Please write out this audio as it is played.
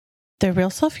The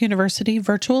RealSelf University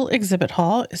Virtual Exhibit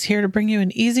Hall is here to bring you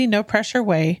an easy, no-pressure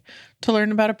way to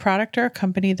learn about a product or a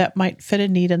company that might fit a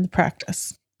need in the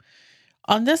practice.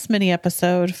 On this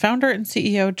mini-episode, founder and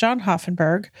CEO Jon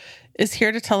Hoffenberg is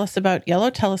here to tell us about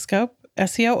Yellow Telescope,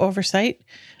 SEOversite,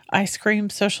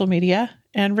 iScreamSocialMedia,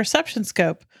 and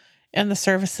ReceptionScope, and the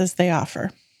services they offer.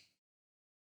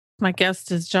 My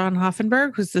guest is Jon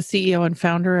Hoffenberg, who's the CEO and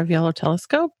founder of Yellow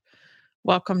Telescope.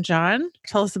 Welcome, Jon.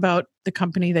 Tell us about the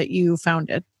company that you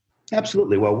founded.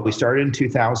 Absolutely. Well, we started in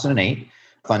 2008.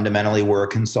 Fundamentally, we're a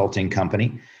consulting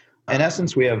company. In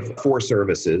essence, we have four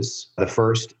services. The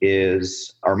first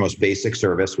is our most basic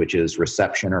service, which is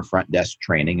reception or front desk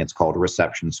training. It's called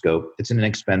ReceptionScope. It's an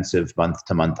inexpensive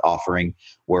month-to-month offering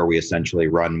where we essentially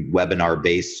run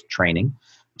webinar-based training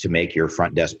to make your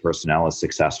front desk personnel as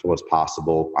successful as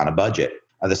possible on a budget.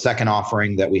 The second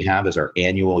offering that we have is our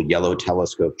annual Yellow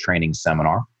Telescope training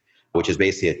seminar, which is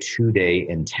basically a 2-day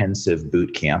intensive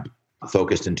boot camp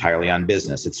focused entirely on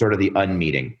business. It's sort of the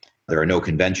unmeeting. There are no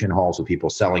convention halls with people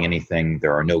selling anything.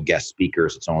 There are no guest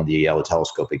speakers. It's only the Yellow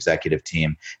Telescope executive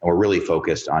team. And we're really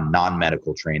focused on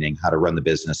non-medical training, how to run the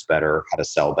business better, how to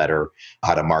sell better,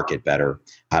 how to market better,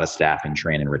 how to staff and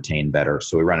train and retain better.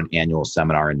 So we run an annual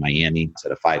seminar in Miami. It's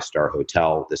at a 5-star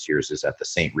hotel. This year's is at the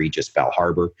St. Regis Bal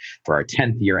Harbor for our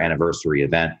 10th year anniversary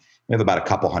event. We have about a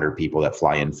couple hundred people that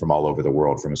fly in from all over the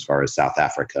world, from as far as South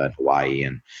Africa and Hawaii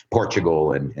and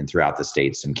Portugal and throughout the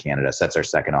States and Canada. So that's our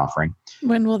second offering.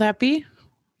 When will that be? Do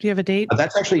you have a date?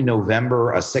 That's actually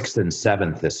November 6th and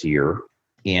 7th this year.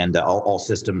 And all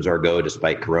systems are go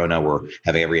despite Corona. We're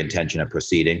having every intention of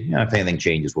proceeding. If anything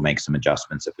changes, we'll make some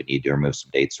adjustments if we need to or move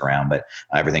some dates around. But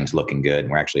everything's looking good.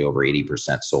 And we're actually over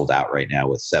 80% sold out right now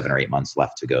with 7 or 8 months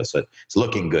left to go. So it's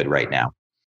looking good right now.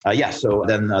 So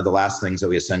then the last things that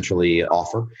we essentially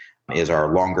offer is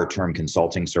our longer term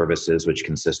consulting services, which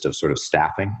consist of sort of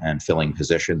staffing and filling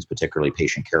positions, particularly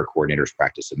patient care coordinators,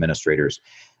 practice administrators.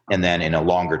 And then in a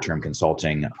longer term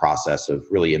consulting process of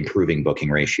really improving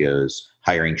booking ratios,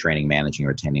 hiring, training, managing,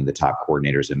 retaining the top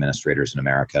coordinators, administrators in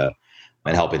America,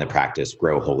 and helping the practice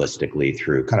grow holistically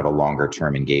through kind of a longer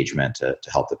term engagement to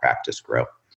help the practice grow.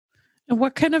 And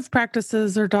what kind of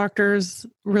practices or doctors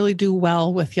really do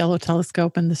well with Yellow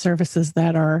Telescope and the services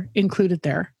that are included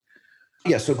there?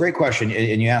 Yeah, so great question.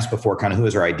 And you asked before kind of who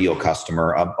is our ideal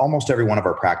customer. Almost every one of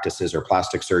our practices are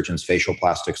plastic surgeons, facial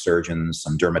plastic surgeons,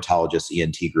 some dermatologists,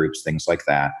 ENT groups, things like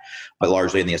that, but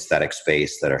largely in the aesthetic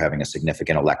space that are having a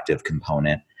significant elective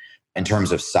component. In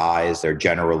terms of size, they're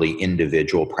generally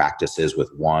individual practices with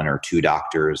 1 or 2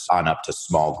 doctors on up to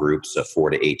small groups of 4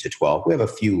 to 8 to 12. We have a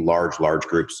few large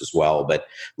groups as well, but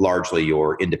largely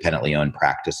your independently owned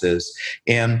practices.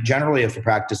 And generally, if a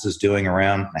practice is doing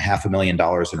around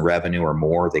 $500,000 in revenue or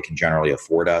more, they can generally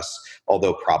afford us,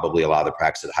 although probably a lot of the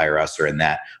practices that hire us are in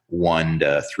that $1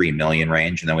 to $3 million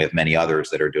range. And then we have many others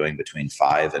that are doing between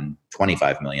 $5 and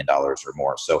 $25 million or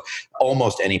more. So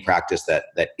almost any practice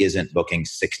that isn't booking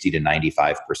 60 to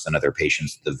 95% of their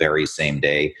patients the very same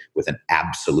day with an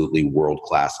absolutely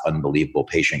world-class, unbelievable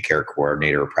patient care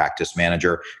coordinator or practice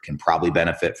manager can probably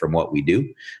benefit from what we do.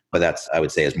 But that's, I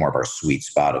would say, is more of our sweet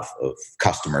spot of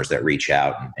customers that reach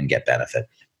out and get benefit.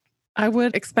 I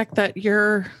would expect that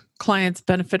your clients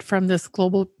benefit from this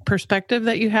global perspective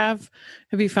that you have.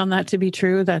 Have you found that to be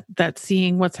true, that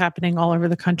seeing what's happening all over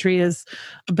the country is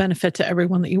a benefit to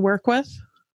everyone that you work with?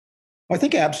 I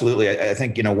think absolutely. I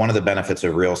think, one of the benefits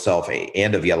of RealSelf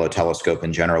and of Yellow Telescope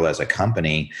in general as a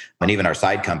company, and even our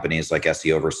side companies like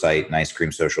SEOversite and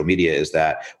iScreamSocialMedia, is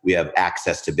that we have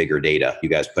access to bigger data. You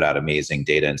guys put out amazing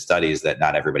data and studies that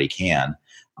not everybody can.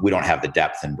 We don't have the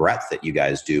depth and breadth that you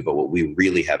guys do, but what we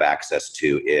really have access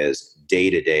to is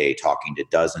day-to-day talking to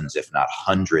dozens, if not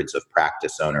hundreds of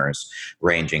practice owners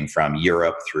ranging from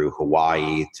Europe through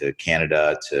Hawaii to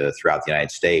Canada to throughout the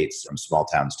United States, from small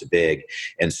towns to big.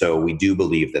 And so we do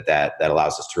believe that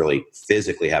allows us to really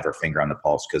physically have our finger on the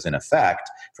pulse, because in effect,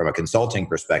 from a consulting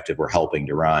perspective, we're helping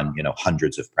to run,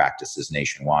 hundreds of practices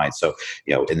nationwide. So,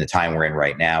 in the time we're in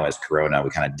right now as Corona,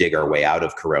 we kind of dig our way out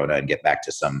of Corona and get back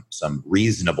to some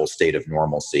reasonable state of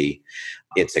normalcy.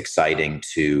 It's exciting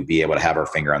to be able to have our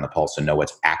finger on the pulse and know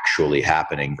what's actually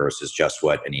happening versus just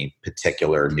what any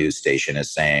particular news station is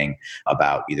saying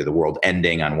about either the world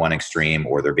ending on one extreme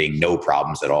or there being no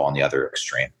problems at all on the other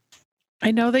extreme.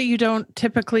 I know that you don't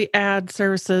typically add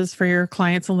services for your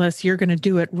clients unless you're going to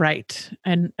do it right.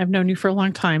 And I've known you for a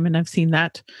long time and I've seen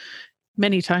that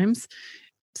many times.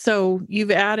 So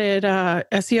you've added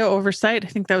SEOversite. I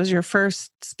think that was your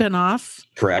first spinoff.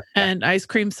 Correct. And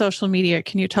iScreamSocialMedia.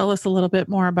 Can you tell us a little bit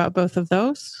more about both of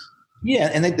those?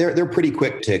 Yeah, and they're pretty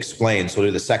quick to explain. So we'll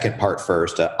do the second part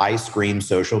first.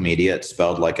 iScreamSocialMedia. It's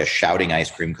spelled like a shouting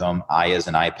ice cream cone. I as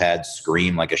an iPad,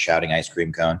 scream like a shouting ice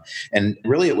cream cone. And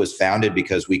really, it was founded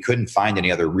because we couldn't find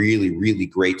any other really, really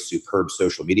great, superb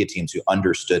social media teams who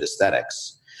understood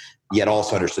aesthetics, yet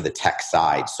also understood the tech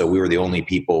side. So we were the only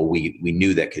people we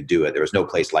knew that could do it. There was no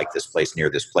place like this place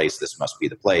near this place. This must be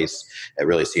the place. It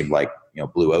really seemed like,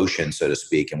 blue ocean, so to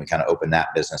speak. And we kind of opened that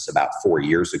business about 4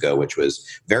 years ago, which was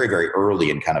very, very early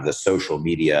in kind of the social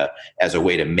media as a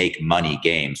way to make money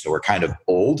game. So we're kind of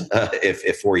old,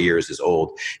 if 4 years is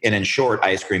old. And in short,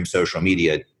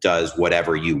 iScreamSocialMedia does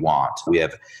whatever you want. We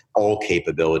have all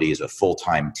capabilities, a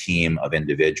full-time team of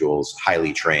individuals,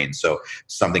 highly trained. So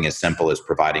something as simple as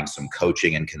providing some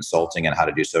coaching and consulting on how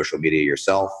to do social media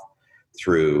yourself,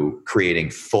 through creating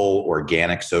full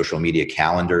organic social media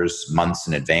calendars months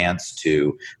in advance,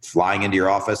 to flying into your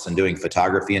office and doing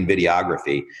photography and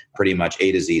videography, pretty much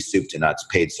A to Z, soup to nuts,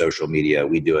 paid social media.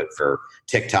 We do it for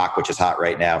TikTok, which is hot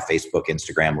right now, Facebook,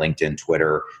 Instagram, LinkedIn,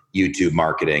 Twitter, YouTube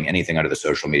marketing, anything under the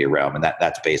social media realm. And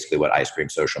that's basically what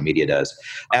iScreamSocialMedia does.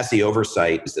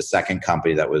 SEOversite is the second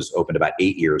company that was opened about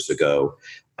 8 years ago.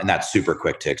 And that's super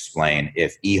quick to explain.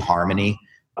 If eHarmony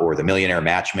or the Millionaire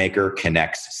Matchmaker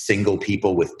connects single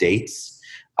people with dates,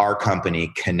 our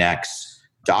company connects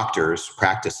doctors,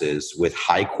 practices with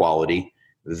high quality,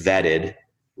 vetted,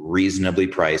 reasonably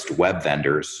priced web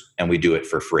vendors, and we do it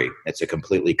for free. It's a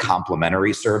completely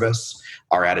complimentary service.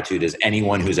 Our attitude is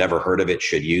anyone who's ever heard of it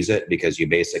should use it, because you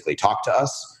basically talk to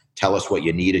us, tell us what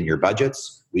you need in your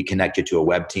budgets. We connect you to a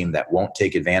web team that won't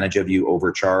take advantage of you,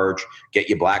 overcharge, get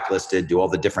you blacklisted, do all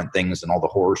the different things and all the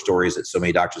horror stories that so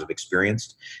many doctors have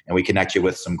experienced. And we connect you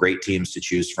with some great teams to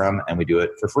choose from, and we do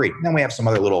it for free. And then we have some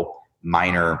other little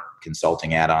minor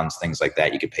consulting add-ons, things like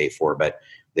that you could pay for, but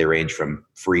they range from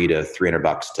free to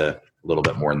 $300 to a little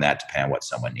bit more than that, depending on what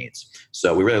someone needs.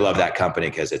 So we really love that company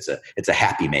because it's a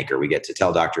happy maker. We get to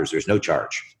tell doctors there's no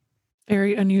charge.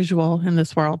 Very unusual in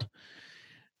this world.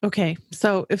 Okay,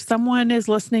 so if someone is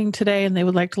listening today and they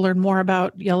would like to learn more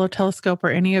about Yellow Telescope or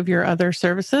any of your other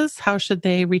services, how should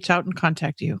they reach out and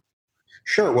contact you?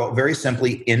 Sure. Well, very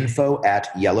simply,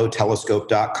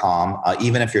 info@yellowtelescope.com.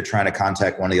 Even if you're trying to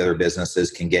contact one of the other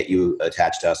businesses, can get you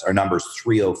attached to us. Our number is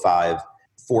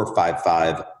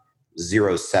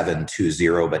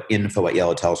 305-455-0720, but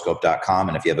info@yellowtelescope.com.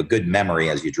 And if you have a good memory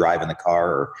as you drive in the car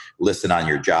or listen on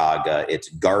your jog, it's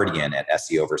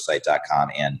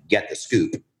guardian@SEOversite.com and get the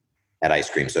scoop at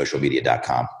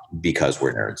iScreamSocialMedia.com, because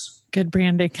we're nerds. Good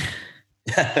branding.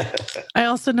 I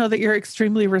also know that you're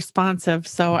extremely responsive,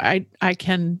 so I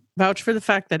can vouch for the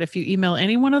fact that if you email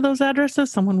any one of those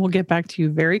addresses, someone will get back to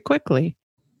you very quickly.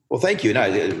 Well, thank you. No, I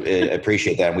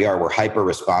appreciate that. We're hyper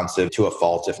responsive to a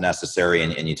fault if necessary.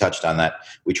 And you touched on that.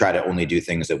 We try to only do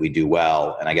things that we do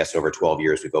well. And I guess over 12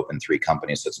 years, we've opened 3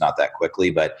 companies, so it's not that quickly.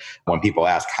 But when people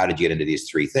ask, how did you get into these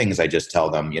 3 things? I just tell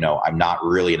them, I'm not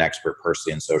really an expert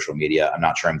personally in social media. I'm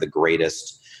not sure I'm the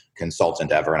greatest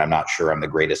consultant ever, and I'm not sure I'm the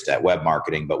greatest at web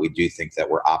marketing, but we do think that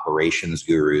we're operations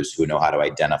gurus who know how to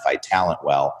identify talent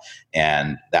well.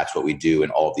 And that's what we do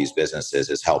in all of these businesses,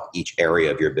 is help each area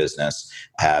of your business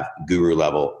have guru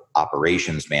level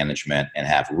operations management and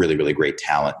have really, really great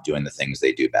talent doing the things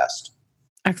they do best.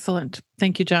 Excellent.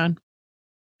 Thank you, Jon.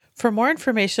 For more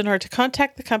information or to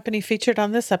contact the company featured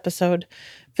on this episode,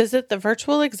 visit the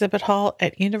virtual exhibit hall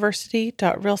at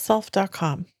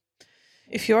university.realself.com.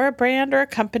 If you're a brand or a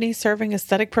company serving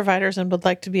aesthetic providers and would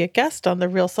like to be a guest on the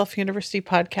RealSelf University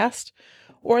podcast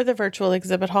or the virtual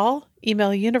exhibit hall,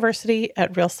 email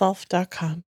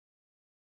university@realself.com.